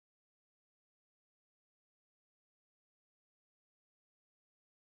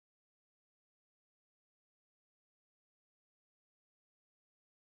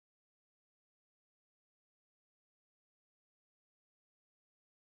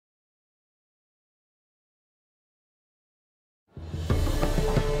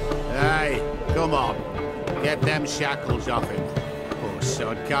Come on. Get them shackles off him. Poor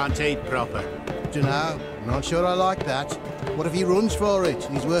sod can't eat proper. Dunno. Not sure I like that. What if he runs for it?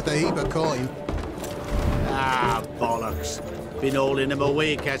 He's worth a heap of coin. Ah, bollocks. Been holding him a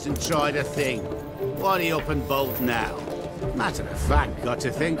week, hasn't tried a thing. Why are you up and bolt now? Matter of fact, got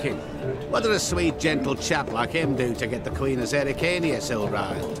to thinking. What did a sweet, gentle chap like him do to get the Queen of Zerrikania so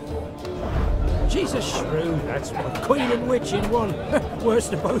riled? She's a shrew, that's what. Queen and witch in one.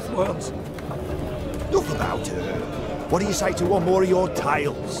 Worst of both worlds. Enough about her. What do you say to one more of your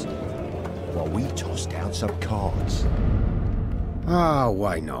tales? While we toss down some cards. Ah,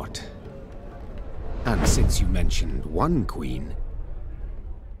 why not? And since you mentioned one queen...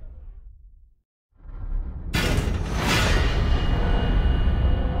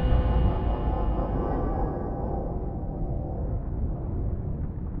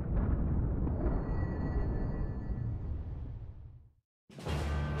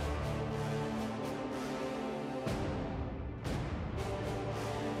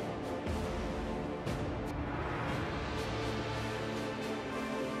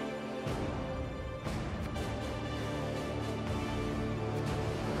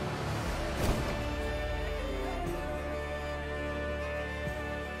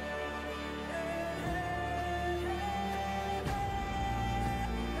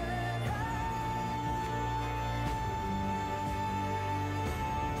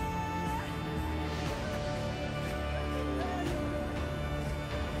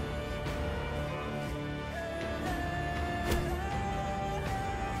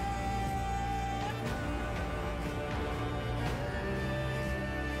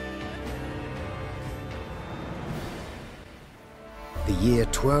 The year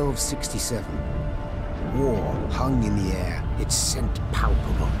 1267. War hung in the air, its scent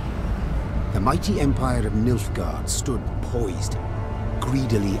palpable. The mighty empire of Nilfgaard stood poised,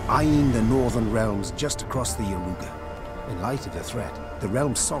 greedily eyeing the northern realms just across the Yaruga. In light of the threat, the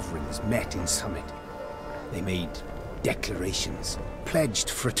realm's sovereigns met in summit. They made declarations, pledged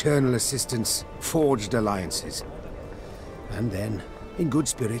fraternal assistance, forged alliances, and then, in good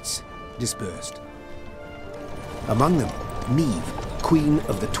spirits, dispersed. Among them, Neve, Queen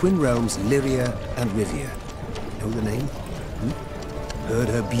of the Twin Realms Lyria and Rivia. Know the name? Heard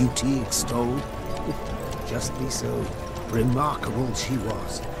her beauty extolled? Justly so. Remarkable she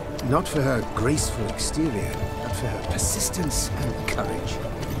was. Not for her graceful exterior, but for her persistence and courage.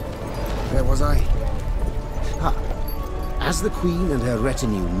 Where was I? As the Queen and her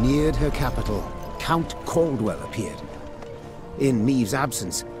retinue neared her capital, Count Caldwell appeared. In Neve's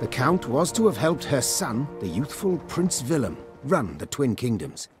absence, the Count was to have helped her son, the youthful Prince Willem, run the Twin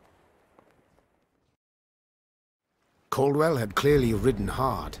Kingdoms. Caldwell had clearly ridden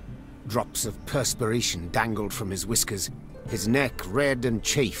hard. Drops of perspiration dangled from his whiskers, his neck red and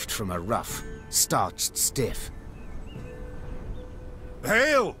chafed from a ruff, starched stiff.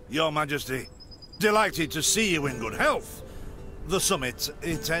 Hail, Your Majesty! Delighted to see you in good health. The summit,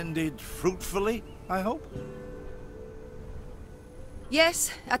 it ended fruitfully, I hope? Yes,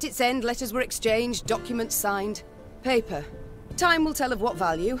 at its end, letters were exchanged, documents signed. Paper. Time will tell of what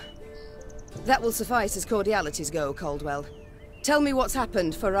value. That will suffice as cordialities go, Caldwell. Tell me what's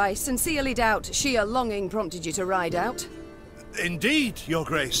happened, for I sincerely doubt sheer longing prompted you to ride out. Indeed, Your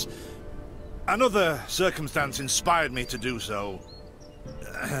Grace. Another circumstance inspired me to do so.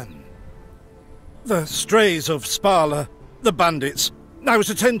 The strays of Spala, the bandits, I was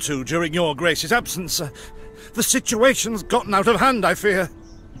to tend to during Your Grace's absence. The situation's gotten out of hand, I fear.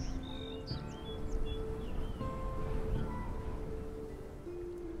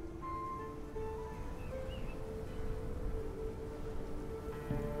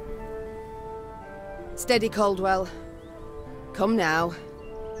 Steady, Caldwell. Come now.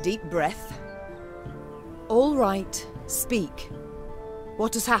 Deep breath. All right. Speak.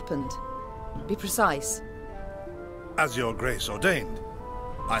 What has happened? Be precise. As Your Grace ordained,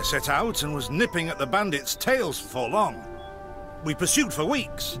 I set out and was nipping at the bandits' tails for long. We pursued for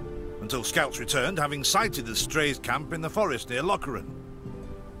weeks, until scouts returned, having sighted the strays' camp in the forest near Locheren.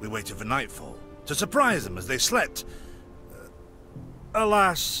 We waited for nightfall to surprise them as they slept.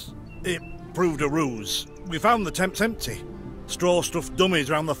 Alas, it proved a ruse. We found the tents empty, straw-stuffed dummies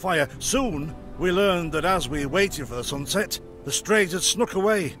round the fire. Soon, we learned that as we waited for the sunset, the strays had snuck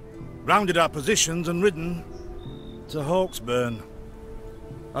away, rounded our positions and ridden to Hawksburn.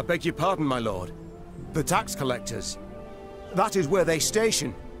 I beg your pardon, my lord. The tax collectors. That is where they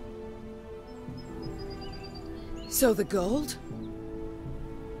station. So the gold?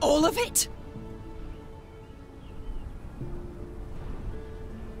 All of it?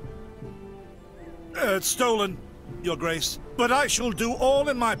 It's stolen. Your Grace, but I shall do all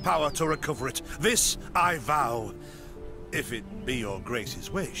in my power to recover it. This I vow, if it be your Grace's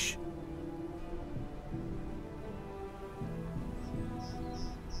wish.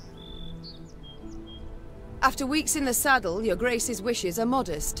 After weeks in the saddle, your Grace's wishes are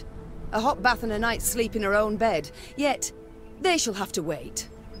modest. A hot bath and a night's sleep in her own bed. Yet, they shall have to wait.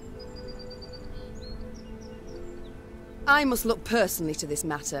 I must look personally to this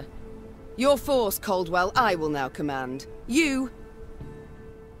matter. Your force, Caldwell, I will now command. You...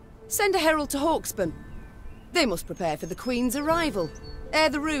 send a herald to Hawksburn. They must prepare for the Queen's arrival. Air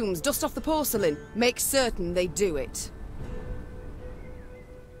the rooms, dust off the porcelain. Make certain they do it.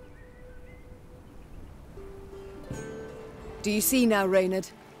 Do you see now, Reynard?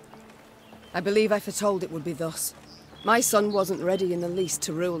 I believe I foretold it would be thus. My son wasn't ready in the least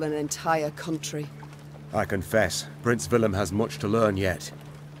to rule an entire country. I confess, Prince Willem has much to learn yet.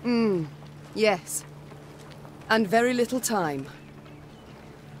 Yes. And very little time.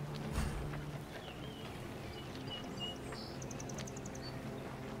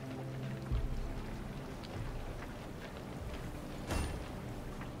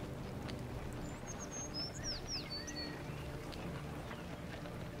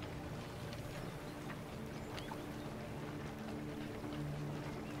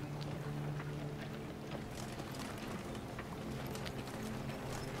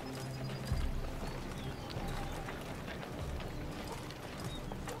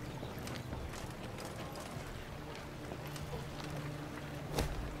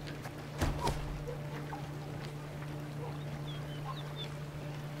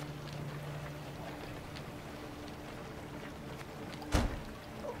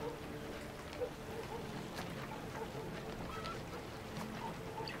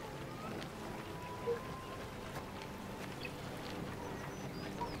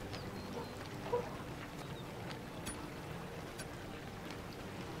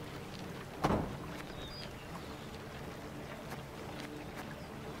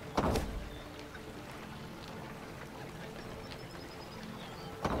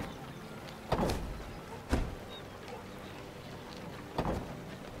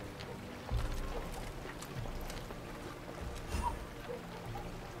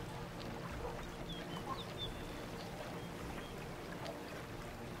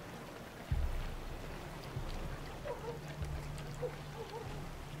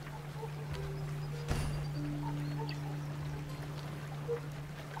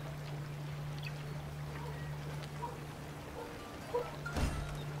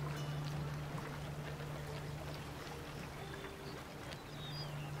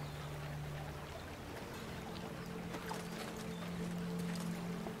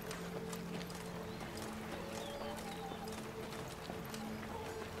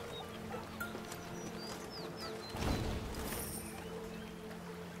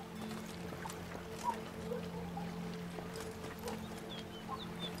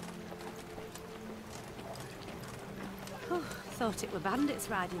 Thought it were bandits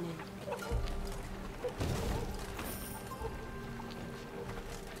riding in.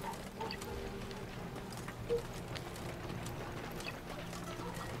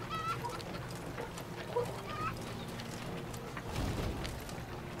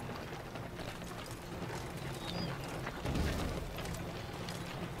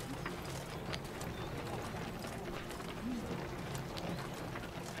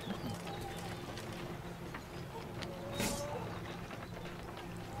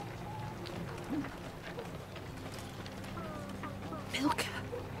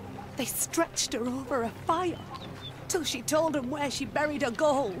 They stretched her over a fire till she told them where she buried her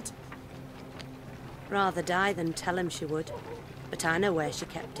gold. Rather die than tell him she would. But I know where she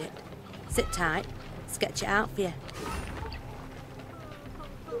kept it. Sit tight, sketch it out for you.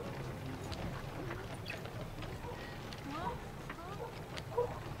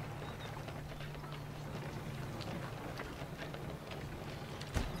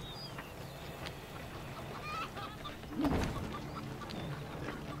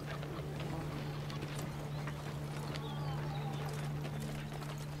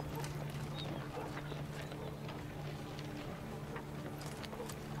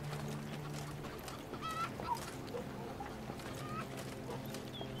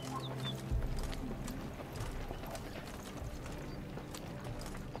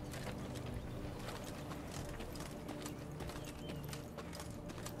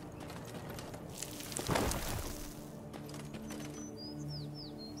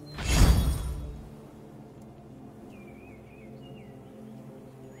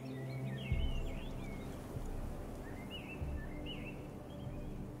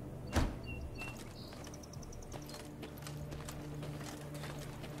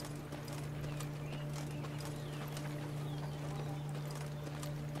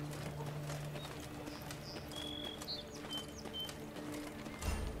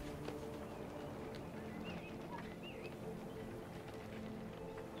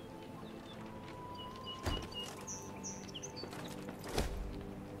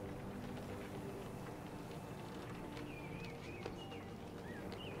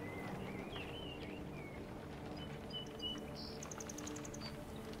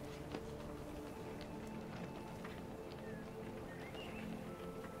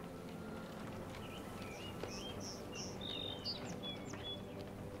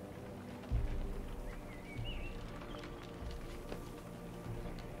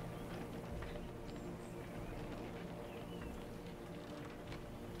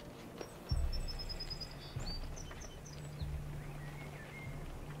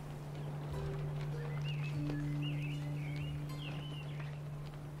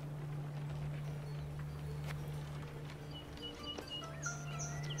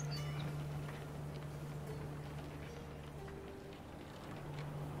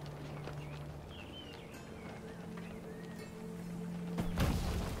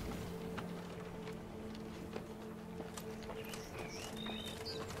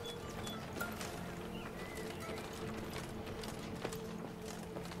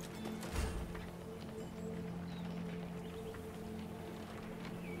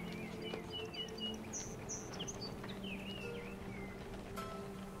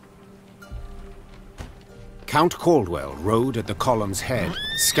 Count Caldwell rode at the column's head,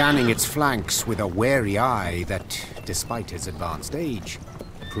 scanning its flanks with a wary eye that, despite his advanced age,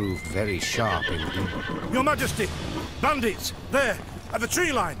 proved very sharp indeed. Your Majesty! Bandits! There! At the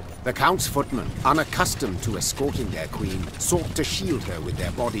tree line! The Count's footmen, unaccustomed to escorting their queen, sought to shield her with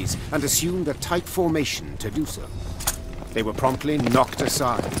their bodies and assumed a tight formation to do so. They were promptly knocked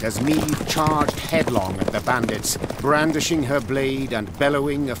aside as Meve charged headlong at the bandits, brandishing her blade and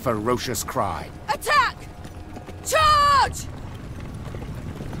bellowing a ferocious cry. Attack! Charge!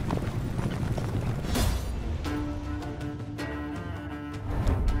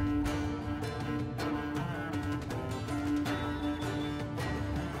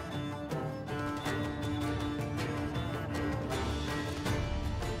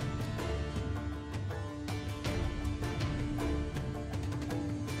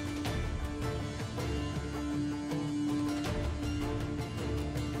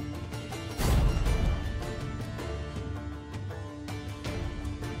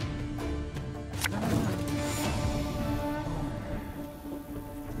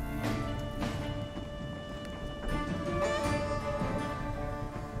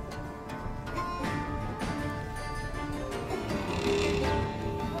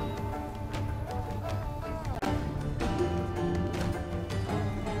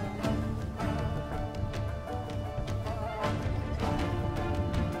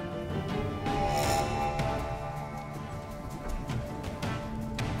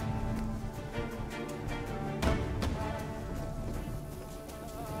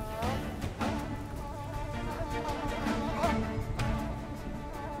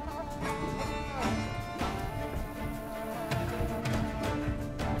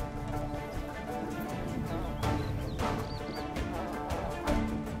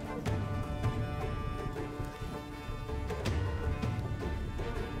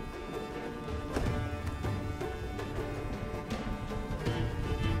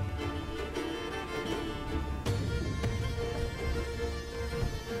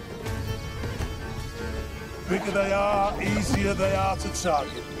 Bigger they are, easier they are to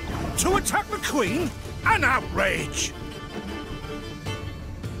target. To attack the Queen? An outrage!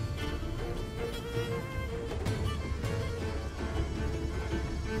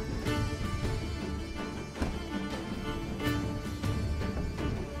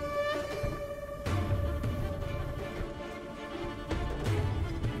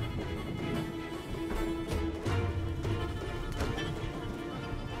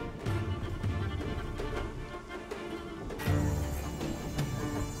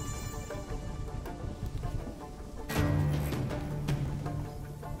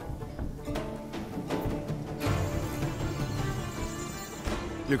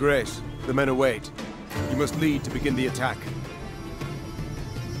 Your Grace, the men await. You must lead to begin the attack.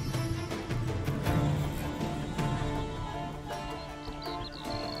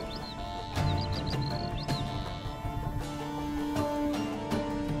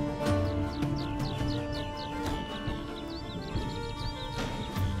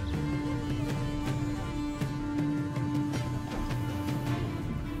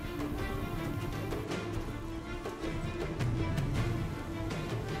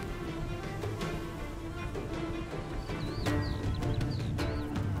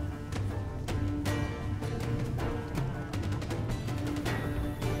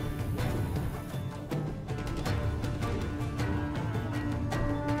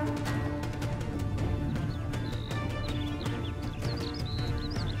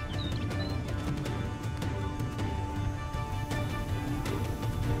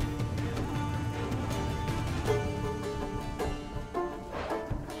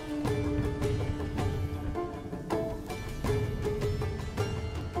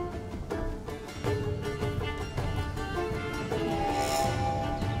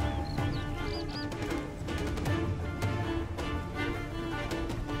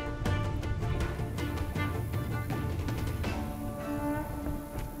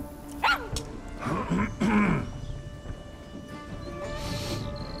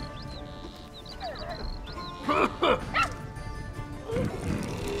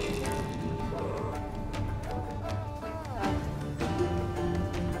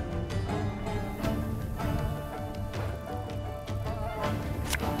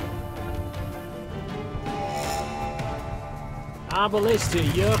 Our ballista,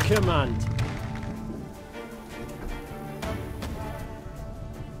 your command.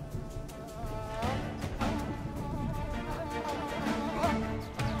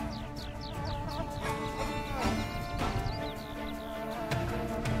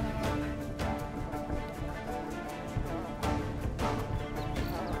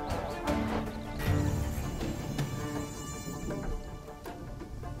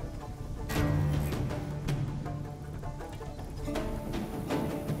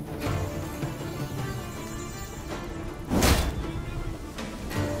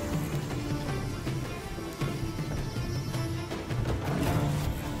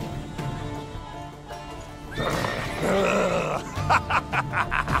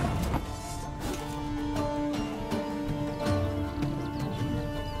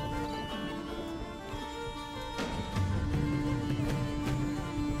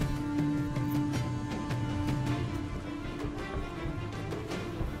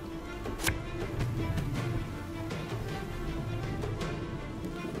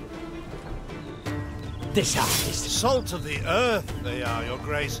 dishonest. Salt of the earth, they are, your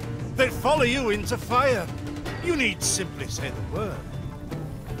grace. They'd follow you into fire. You need simply say the word.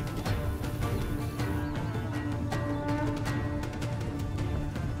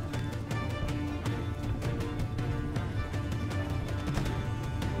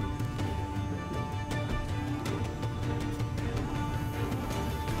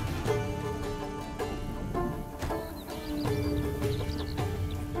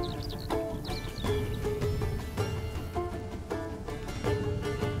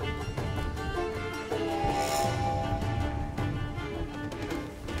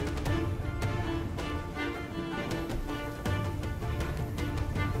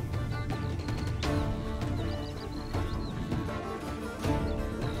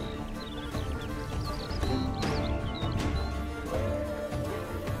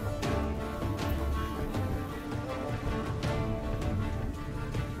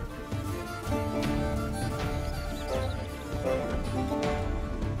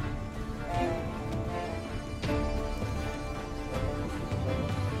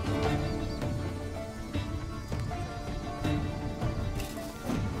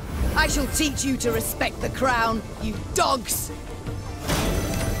 I shall teach you to respect the crown, you dogs!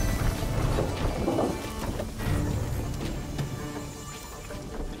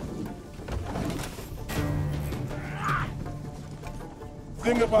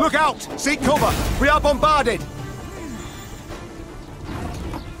 Look out! Seek cover! We are bombarded!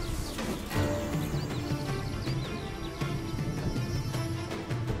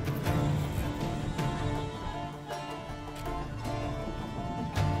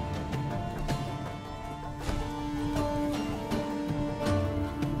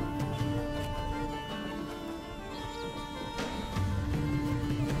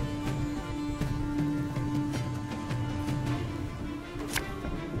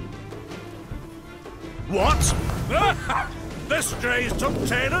 What? The strays took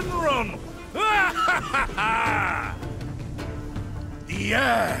tail and run!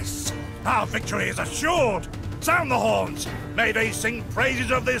 Yes! Our victory is assured! Sound the horns! May they sing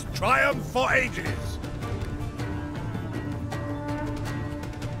praises of this triumph for ages!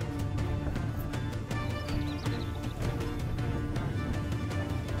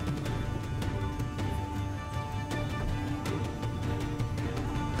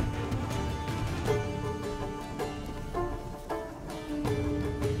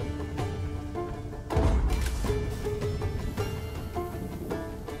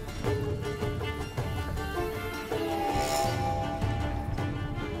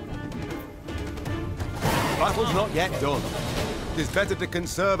 Battle's not yet done. It is better to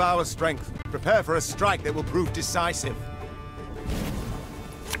conserve our strength. Prepare for a strike that will prove decisive.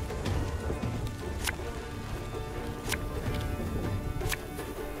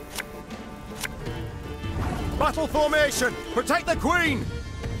 Battle formation! Protect the Queen!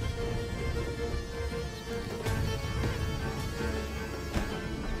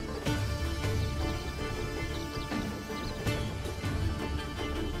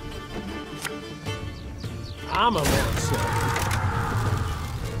 I'm a monster.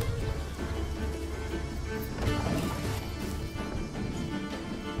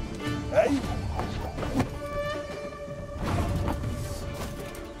 Hey?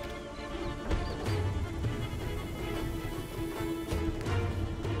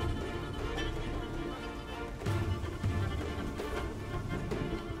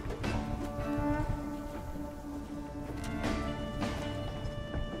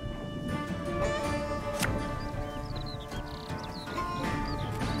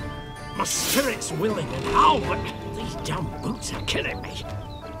 My spirit's willing and all, but these damn boots are killing me.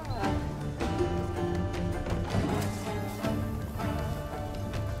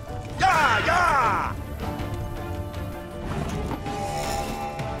 Yeah, yeah!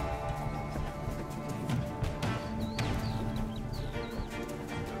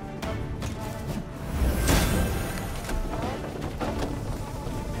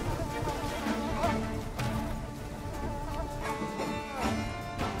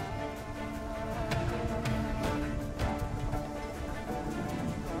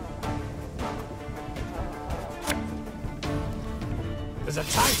 There's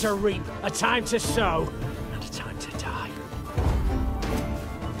a time to reap, a time to sow, and a time to die.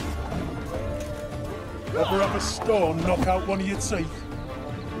 Ever have a storm knock out one of your teeth?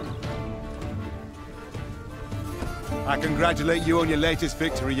 I congratulate you on your latest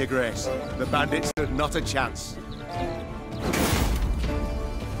victory, Your Grace. The bandits stood not a chance.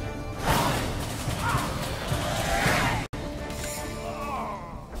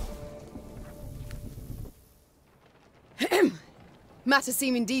 Matters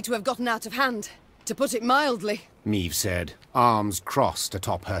seem indeed to have gotten out of hand. To put it mildly. Meve said, arms crossed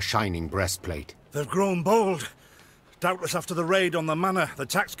atop her shining breastplate. They've grown bold. Doubtless after the raid on the manor, the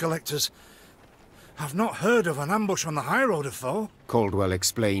tax collectors. I've not heard of an ambush on the high road afore. Caldwell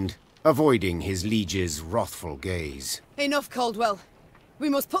explained, avoiding his liege's wrathful gaze. Enough, Caldwell. We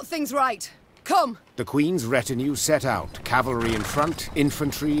must put things right. Come! The Queen's retinue set out, cavalry in front,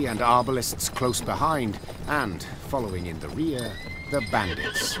 infantry and arbalists close behind, and, following in the rear, the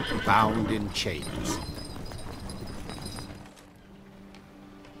bandits, bound in chains.